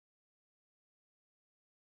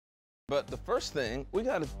But the first thing, we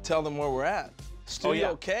got to tell them where we're at.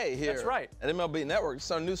 Studio K here. That's right. At MLB Network.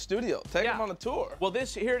 It's our new studio. Take them on a tour. Well,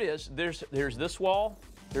 here it is. There's this wall.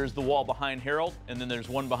 There's the wall behind Harold, and then there's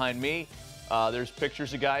one behind me. There's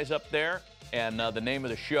pictures of guys up there, and the name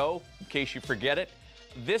of the show, in case you forget it.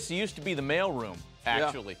 This used to be the mail room,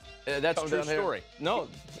 actually. That's a true story. No,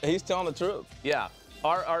 he's telling the truth. Yeah.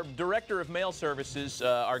 Our director of mail services,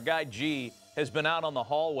 our guy G, has been out on the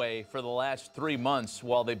hallway for the last 3 months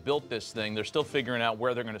while they built this thing. They're still figuring out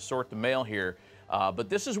where they're going to sort the mail here. But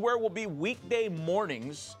this is where we'll be weekday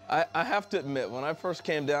mornings. I have to admit, when I first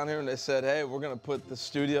came down here and they said, hey, we're going to put the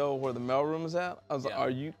studio where the mailroom is at, I was like, are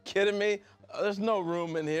you kidding me? There's no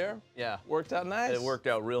room in here. Yeah. Worked out nice. It worked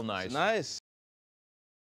out real nice. It's nice.